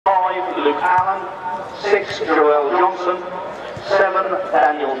5, Luke Allen. 6, Joel Johnson. 7,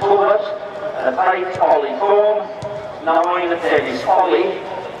 Daniel Talbot. 8, Ollie Thorne. 9, Dennis Ollie.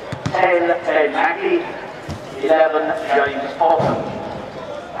 10, Ben Mackey. 11, James Potter.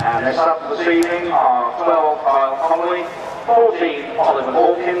 And the subs this evening are 12, Kyle Connolly. 14, Oliver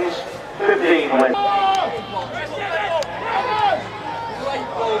Hawkins. 15, Wes.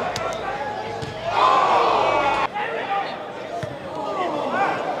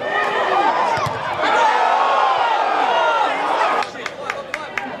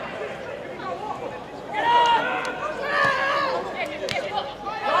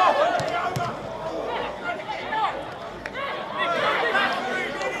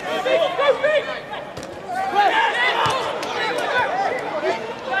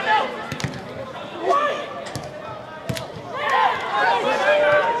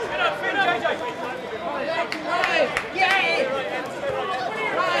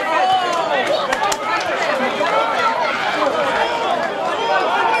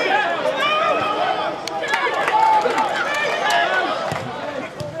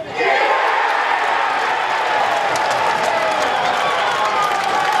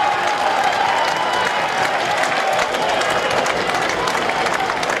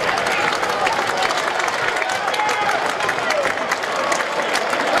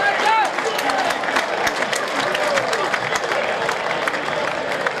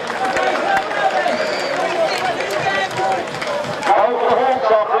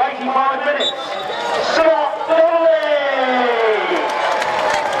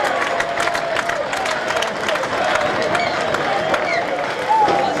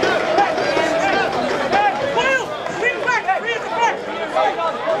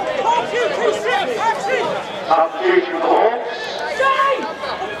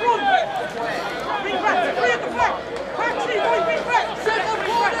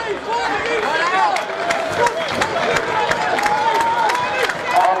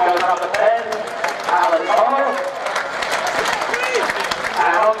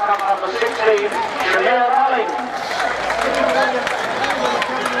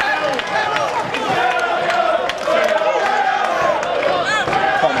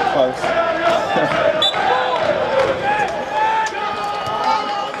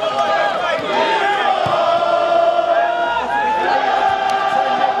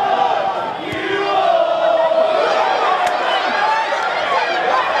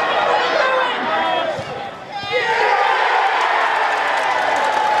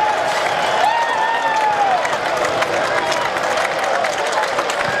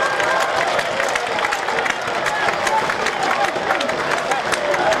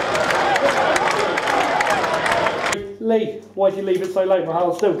 Lee, why did you leave it so late?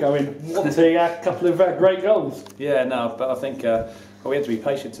 Well, still going. Obviously, a couple of great goals. Yeah, no, but I think we had to be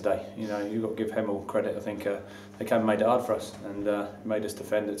patient today. You know, you've got to give Hemel credit. I think they came and made it hard for us and made us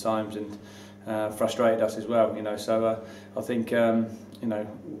defend at times and frustrated us as well. You know, so I think you know,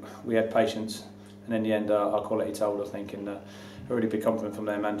 we had patience, and in the end, our quality told. I think, and a really big compliment from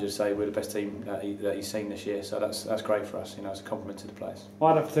their manager to say we're the best team that he's seen this year. So that's great for us. You know, it's a compliment to the players.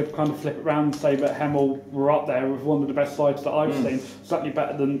 I'd have to kind of flip it round and say that Hemel were up there with one of the best sides that I've seen. Certainly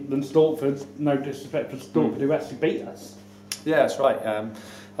better than Stortford. No disrespect for Stortford, who actually beat us. Yeah, that's right.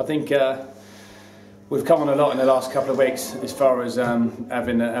 I think we've come on a lot in the last couple of weeks as far as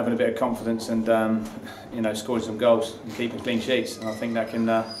having a bit of confidence and you know, scoring some goals and keeping clean sheets. And I think that can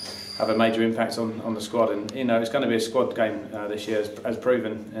have a major impact on the squad. And you know, it's going to be a squad game this year, as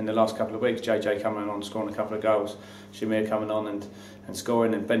proven in the last couple of weeks. JJ coming on, scoring a couple of goals. Shamir coming on and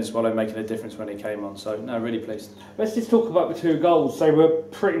scoring, and Ben Swallow making a difference when he came on. So no, really pleased. Let's just talk about the two goals. They were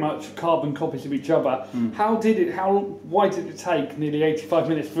pretty much carbon copies of each other. Why did it take nearly 85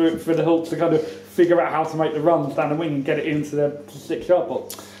 minutes for the Hawks to kind of figure out how to make the runs down the wing and get it into the 6-yard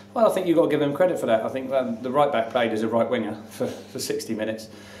box? Well, I think you've got to give them credit for that. I think the right back played as a right winger for 60 minutes.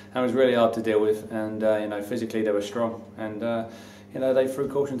 And it was really hard to deal with, and you know, physically they were strong, and you know, they threw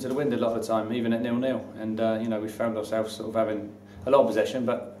caution to the wind a lot of the time, even at 0-0. And you know, we found ourselves sort of having a lot of possession,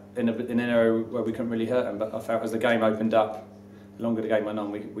 but in an area where we couldn't really hurt them. But I felt as the game opened up, the longer the game went on,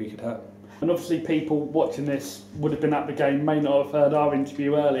 we could hurt. And obviously, people watching this would have been at the game, may not have heard our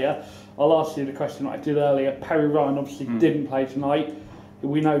interview earlier. I'll ask you the question that I did earlier. Perry Ryan obviously didn't play tonight.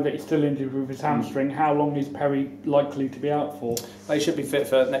 We know that he's still injured with his hamstring. How long is Perry likely to be out for? Well, he should be fit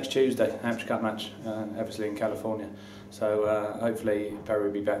for next Tuesday, Hampshire Cup match, obviously in California. So hopefully Perry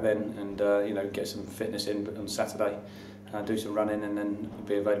will be back then, and you know, get some fitness in on Saturday, do some running, and then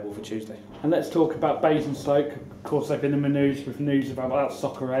be available for Tuesday. And let's talk about Basingstoke. Of course, they've been in the news with news about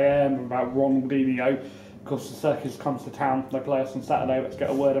Soccer AM, about Ronaldinho. Of course, the Circus comes to town. They play us on Saturday. Let's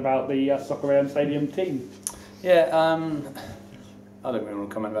get a word about the Soccer AM Stadium team. Yeah, I don't really want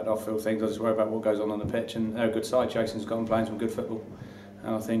to comment about the off-field things. I just worry about what goes on the pitch, and they're a good side. Jason's got them playing some good football,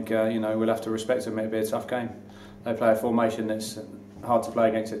 and I think we'll have to respect them. It'll be a tough game. They play a formation that's hard to play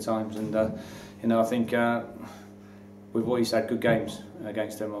against at times, and I think we've always had good games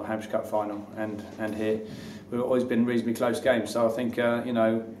against them, or Hampshire Cup final, and here we've always been reasonably close games. So I think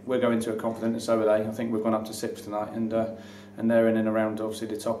we're going into it confident, and so are they. I think we've gone up to 6th tonight, and they're in and around obviously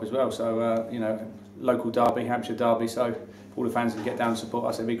the top as well. So local derby, Hampshire derby. So if all the fans can get down and support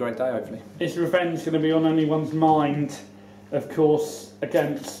us, it'll be a great day, hopefully. Is revenge going to be on anyone's mind, of course,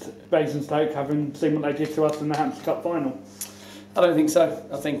 against Basingstoke, having seen what they did to us in the Hampshire Cup final? I don't think so.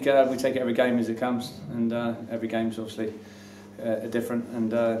 I think we take every game as it comes, and every game's obviously different.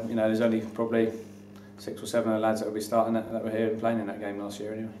 And there's only probably 6 or 7 of the lads that will be starting that were here and playing in that game last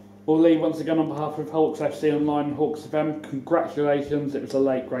year anyway. Well, Lee, once again on behalf of Hawks FC Online and Hawks FM, congratulations. It was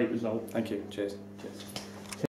a great result. Thank you. Cheers. Cheers.